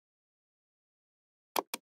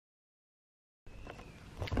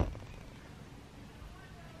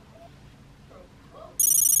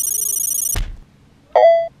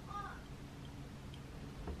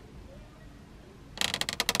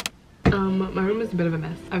My room is a bit of a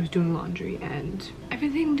mess. I was doing laundry and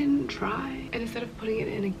everything didn't dry. And instead of putting it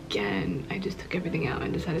in again, I just took everything out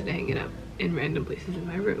and decided to hang it up in random places in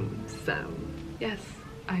my room. So yes,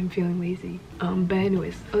 I'm feeling lazy. But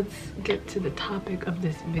anyways, let's get to the topic of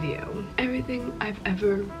this video. Everything I've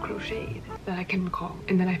ever crocheted that I can recall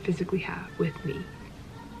and that I physically have with me.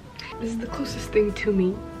 This is the closest thing to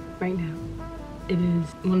me right now. It is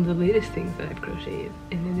one of the latest things that I've crocheted,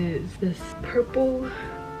 and it is this purple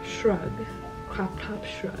shrug, crop top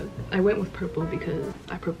shrug. I went with purple because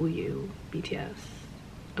I purple you, BTS,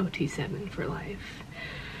 OT7 for life.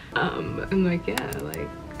 And like, yeah, like,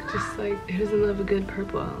 just like, who doesn't love a good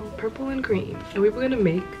purple and cream? And we were gonna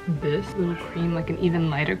make this little cream like an even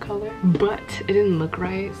lighter color, but it didn't look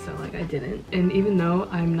right, so like I didn't. And even though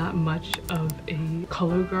I'm not much of a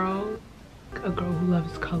color girl, a girl who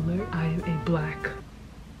loves color, I am a black,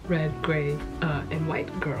 red, gray, and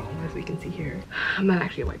white girl, as we can see here. I'm not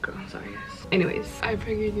actually a white girl, sorry guys. Anyways, I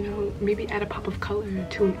figured, you know, maybe add a pop of color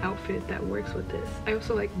to an outfit that works with this. I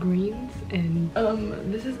also like greens, and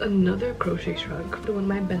this is another crochet shrug for one of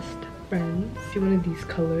my best friends. See one of these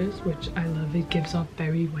colors, which I love. It gives off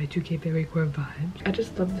very Y2K, very core vibes. I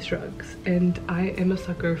just love the shrugs, and I am a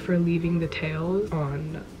sucker for leaving the tails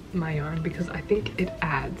on my yarn because I think it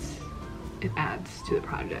adds to the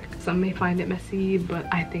project. Some may find it messy,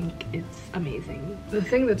 but I think it's amazing. The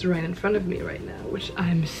thing that's right in front of me right now, which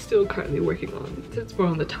I'm still currently working on, since we're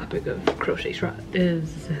on the topic of crochet shrug,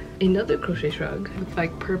 is another crochet shrug with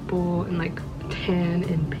like purple and like tan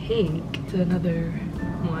and pink. It's another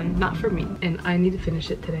one, not for me, and I need to finish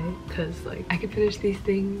it today because like I can finish these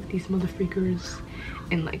things, these motherfreakers,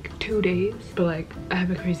 in like 2 days, but like I have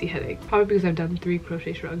a crazy headache, probably because I've done 3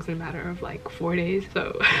 crochet shrugs in a matter of like 4 days,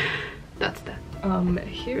 so that's that.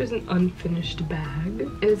 Here is an unfinished bag,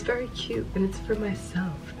 and it's very cute, and it's for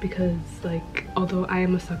myself because like, although I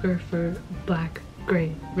am a sucker for black,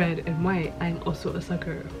 gray, red, and white, I'm also a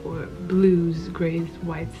sucker for blues, grays,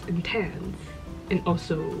 whites, and tans, and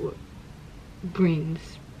also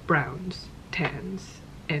greens, browns, tans,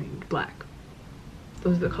 and black.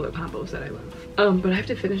 Those are the color combos that I love. But I have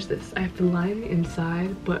to finish this. I have to line the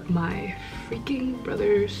inside, but my freaking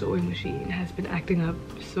brother's sewing machine has been acting up,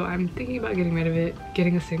 so I'm thinking about getting rid of it,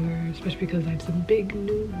 getting a singer, especially because I have some big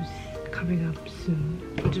news coming up soon,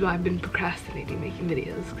 which is why I've been procrastinating making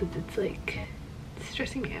videos, because it's like, it's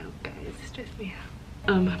stressing me out, guys. It's stressing me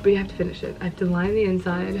out. But you have to finish it. I have to line the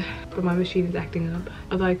inside, but my machine is acting up.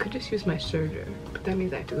 Although I could just use my serger, but that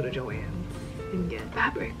means I have to go to Joann's and get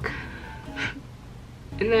fabric.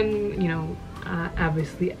 And then, you know,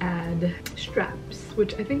 obviously add straps,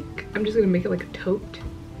 which I think I'm just gonna make it like a tote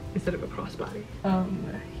instead of a crossbody.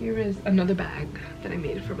 Here is another bag that I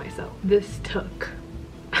made for myself. This took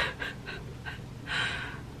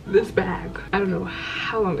this bag, I don't know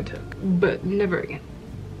how long it took, but never again.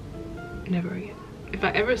 Never again. If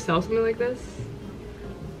I ever sell something like this,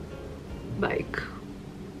 like,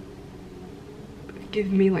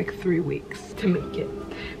 give me like 3 weeks to make it,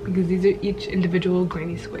 because these are each individual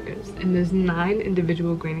granny squares, and there's 9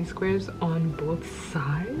 individual granny squares on both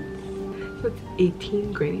sides, so it's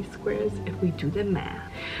 18 granny squares if we do the math.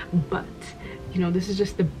 But you know, this is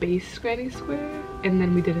just the base granny square, and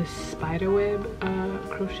then we did a spider web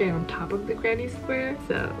crochet on top of the granny square,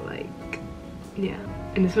 so like, yeah.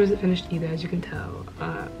 And this one isn't finished either, as you can tell.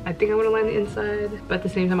 I think I want to line the inside, but at the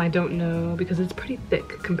same time I don't know because it's pretty thick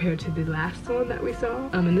compared to the last one that we saw.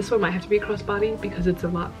 And this one might have to be a crossbody because it's a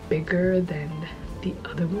lot bigger than the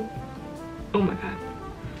other one. Oh my god.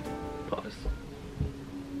 Pause.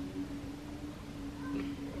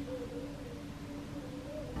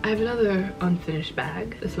 I have another unfinished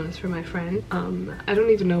bag. This one is for my friend. I don't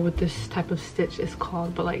even know what this type of stitch is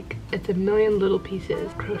called, but like, it's a million little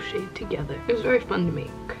pieces crocheted together. It was very fun to make,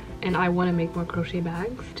 and I want to make more crochet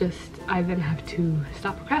bags. Just, I then have to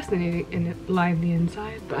stop procrastinating and line the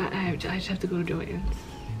inside, but I just have to go to Joann's.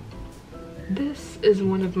 This is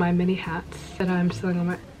one of my mini hats that I'm selling on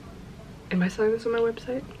my, am I selling this on my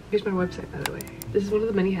website? Here's my website, by the way. This is one of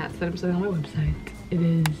the mini hats that I'm selling on my website. It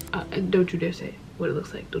is, don't you dare say it. What it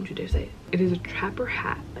looks like, don't you dare say it. It is a trapper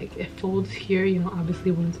hat. Like, it folds here, you know,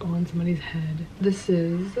 obviously when it's on somebody's head. This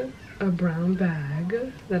is a brown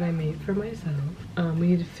bag that I made for myself. We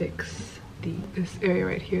need to fix this area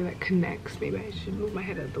right here that connects. Maybe I should move my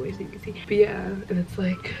head out of the way so you can see. But yeah, and it's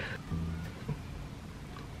like,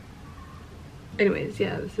 anyways,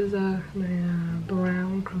 yeah, this is my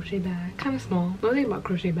brown crochet bag. Kind of small. The only thing about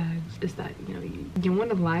crochet bags is that, you know, you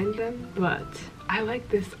want to line them, but I like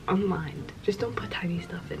this unlined. Just don't put tiny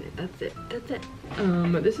stuff in it. That's it. That's it.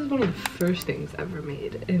 This is one of the first things I ever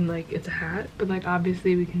made, and like, it's a hat, but like,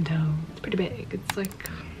 obviously we can tell it's pretty big. It's like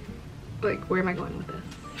like, where am I going with this?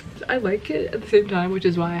 I like it at the same time, which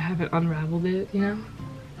is why I haven't unraveled it, you know?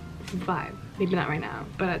 It's a vibe. Maybe not right now,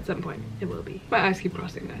 but at some point it will be. My eyes keep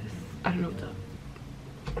crossing, guys. I don't know what's up.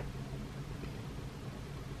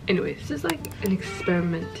 Anyways, this is like an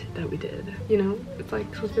experiment that we did, you know? It's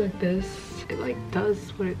like supposed to be like this. It like does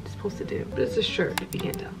what it's supposed to do, but it's a shirt if you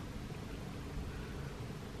can't tell.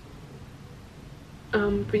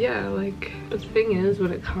 But yeah, like, the thing is,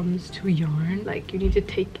 when it comes to yarn, like, you need to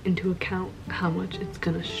take into account how much it's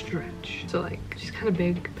gonna stretch. So like, she's kind of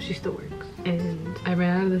big, but she still works. And I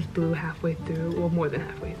ran out of this blue halfway through, well, more than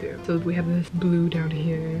halfway through. So we have this blue down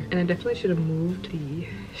here, and I definitely should have moved the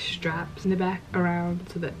straps in the back around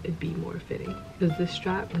so that it'd be more fitting, because this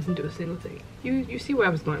strap doesn't do a single thing. You see where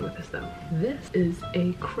I was going with this though. This is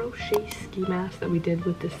a crochet ski mask that we did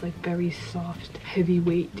with this like very soft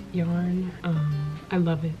heavyweight yarn. I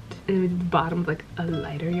love it. And then we did the bottom with like a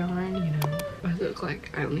lighter yarn, you know. What does it look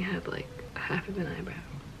like? I only had like half of an eyebrow.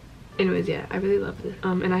 Anyways, yeah, I really love this.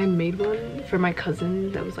 And I had made one for my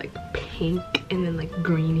cousin that was like pink and then like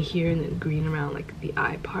green here and then green around like the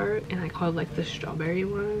eye part, and I called like the strawberry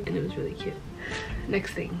one, and it was really cute.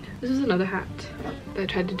 Next thing, this is another hat that I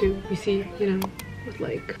tried to do, you see, you know, with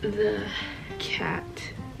like the cat,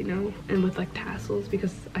 you know, and with like tassels,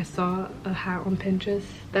 because I saw a hat on Pinterest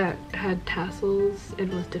that had tassels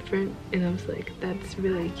and was different, and I was like, that's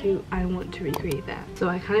really cute, I want to recreate that. So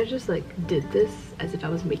I kind of just like did this as if I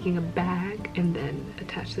was making a bag and then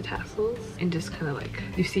attached the tassels and just kind of like,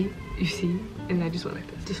 you see, and I just went like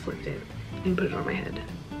this, just flipped it and put it on my head.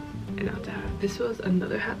 And now it's a hat. This was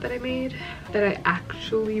another hat that I made that I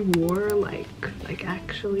actually wore, like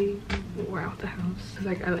actually wore out the house, because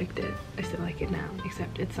like I liked it. I still like it now,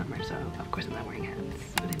 except it's summer, so of course I'm not wearing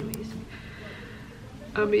hats. But anyways,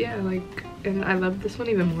 but yeah, like, and I love this one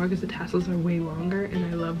even more because the tassels are way longer, and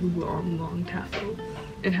I love long tassels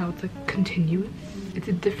and how it's like continuous. It's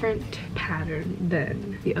a different pattern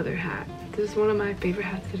than the other hat. This is one of my favorite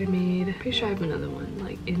hats that I made. Pretty sure I have another one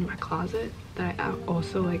like in my closet that I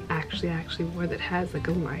also like actually wore that has like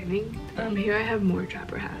a lining. Here I have more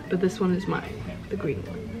trapper hats, but this one is mine, the green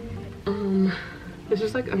one. This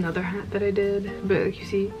is like another hat that I did, but like you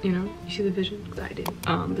see, you know, you see the vision, because I did.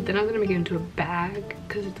 But then I was gonna make it into a bag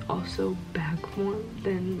because it's also bag form.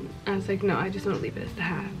 Then I was like, no, I just want to leave it as the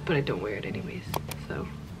hat, but I don't wear it anyways. So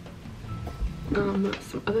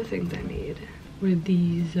some other things I made were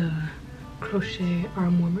these crochet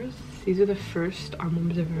arm warmers. These are the first arm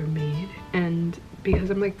warmers I've ever made, and because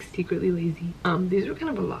I'm like secretly lazy, these were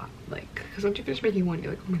kind of a lot, like, because once you finish making one,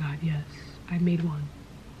 you're like, oh my god, yes, I made one,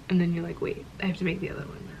 and then you're like, wait, I have to make the other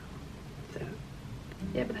one now. So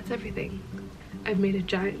yeah, but that's everything. I've made a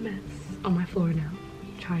giant mess on my floor now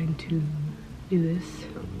trying to do this,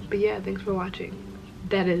 but yeah, thanks for watching.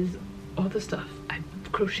 That is all the stuff I've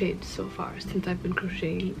crocheted so far since I've been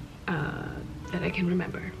crocheting that I can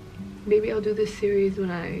remember. Maybe I'll do this series when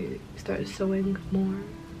I start sewing more,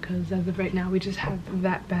 because as of right now we just have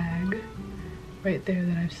that bag right there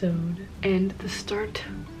that I've sewed and the start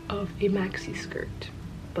of a maxi skirt,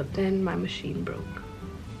 but then my machine broke.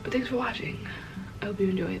 But thanks for watching. I hope you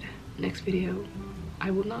enjoyed. Next video, I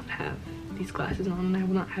will not have these glasses on and I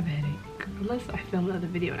will not have a headache, unless I film another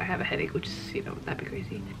video and I have a headache, which is, you know, that'd be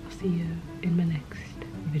crazy. I'll see you in my next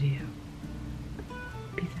video.